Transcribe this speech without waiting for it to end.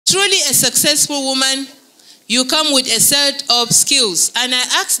truly a successful woman, you come with a set of skills. And I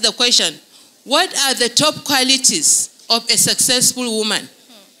ask the question, what are the top qualities of a successful woman?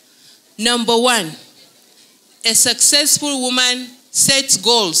 Number one, a successful woman sets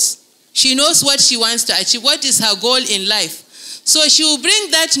goals. She knows what she wants to achieve, what is her goal in life. So she will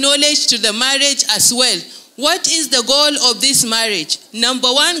bring that knowledge to the marriage as well. What is the goal of this marriage? Number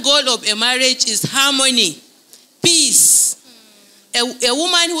one goal of a marriage is harmony, peace. A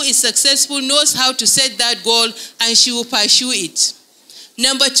woman who is successful knows how to set that goal and she will pursue it.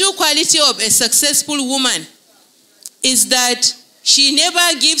 Number two quality of a successful woman is that she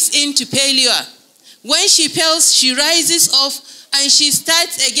never gives in to failure. When she fails, she rises up and she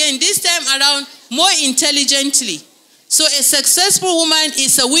starts again, this time around more intelligently. So a successful woman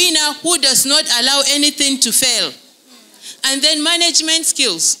is a winner who does not allow anything to fail. And then management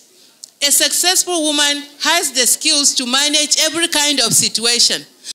skills. A successful woman has the skills to manage every kind of situation.